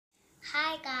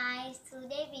Hi guys,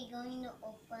 today we're going to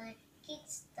open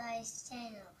Kids Toys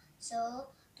channel. So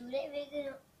today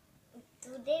we're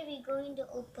going to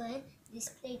open this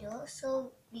Play-Doh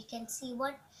so we can see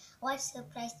what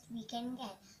surprise we can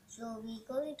get. So we're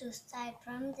going to start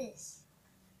from this.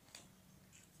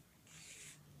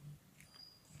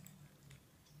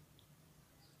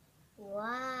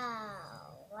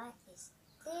 Wow, what is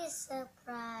this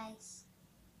surprise?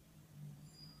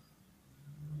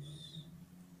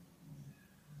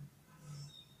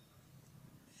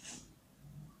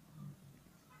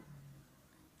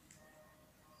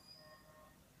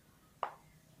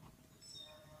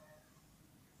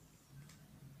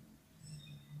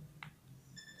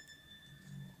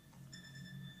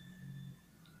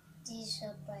 This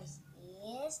surprise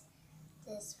is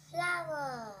this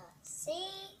flower. See?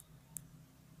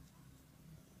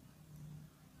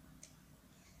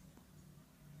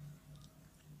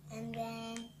 And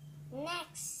then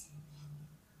next,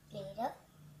 Play-Doh,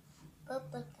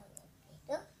 purple color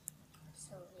Play-Doh.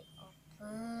 So we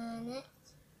open it.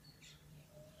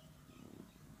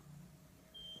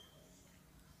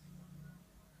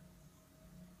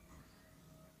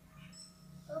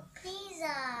 A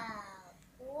pizza!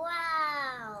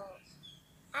 Wow!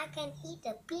 I can eat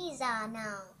a pizza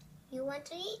now. You want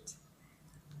to eat?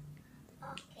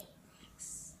 Okay,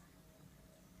 next.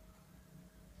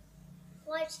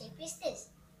 What shape is this?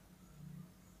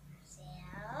 So,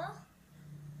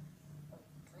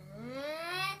 open.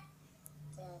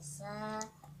 There's a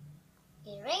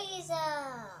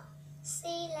eraser.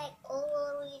 See, like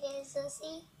oval eraser,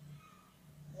 see?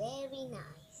 Very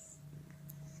nice.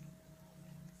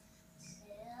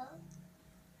 So,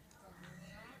 the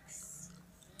next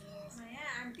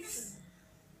is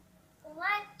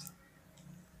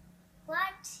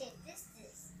what shape is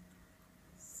this?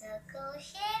 Circle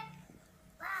shape?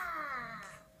 Wow!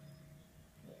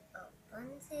 We open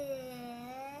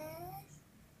this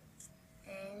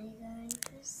and we're going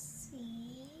to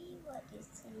see what it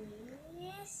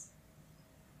is.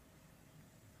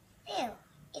 Ew,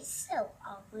 it's so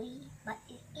ugly, but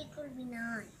it will be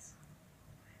nice.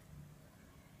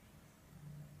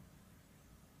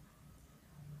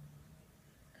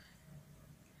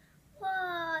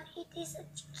 Wow, it is a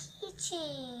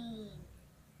keychain.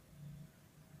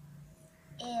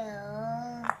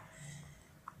 Ew,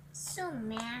 so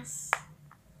mess.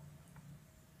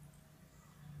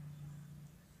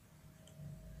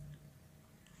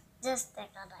 Just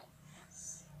take a like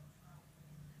this.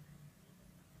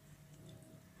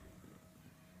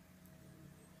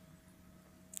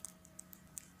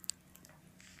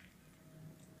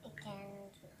 You can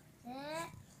do that.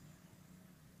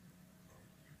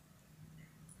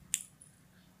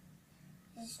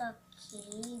 It's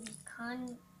okay, we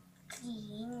can't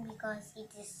clean because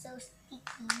it is so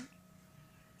sticky.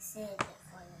 So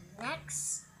for the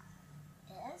next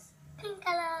is pink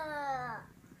color.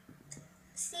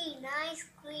 See, nice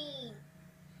green.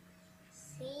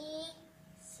 See,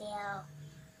 so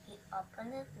we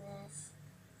open it this.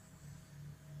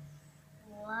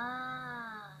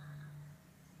 Wow,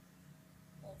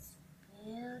 it's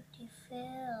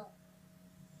beautiful.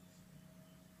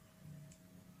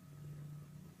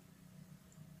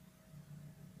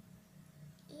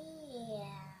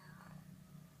 Yeah,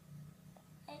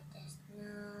 it is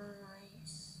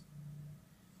nice.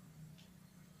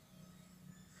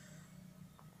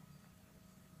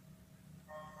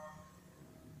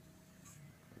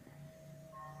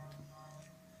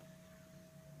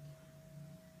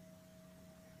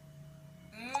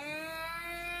 And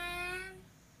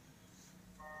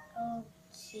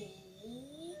okay,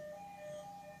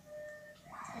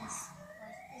 this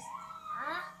what is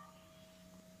that?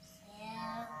 So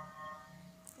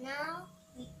now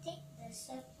we take the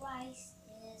surprise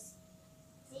is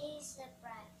this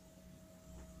surprise.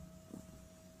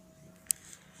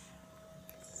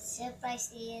 Surprise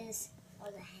is for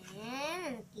the hand,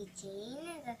 and the keychain,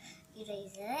 and the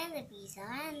eraser, and the pizza,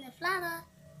 and the flower.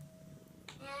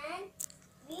 And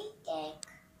we take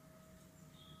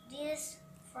this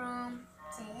from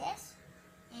this,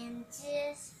 and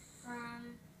this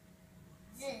from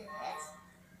this,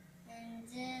 and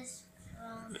this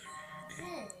from this,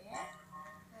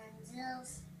 and this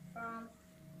from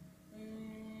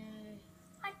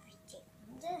what we take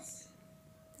from this.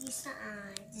 This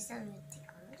one we take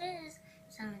on this,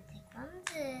 this one we take on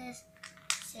this.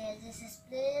 So this is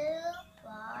blue,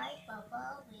 white,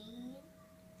 purple,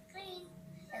 green.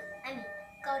 I mean,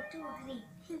 got two green.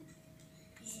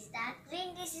 This is dark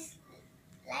green, this is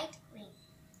light green.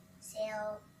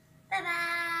 So, bye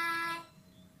bye.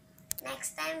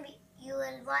 Next time you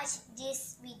will watch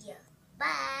this video.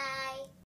 Bye.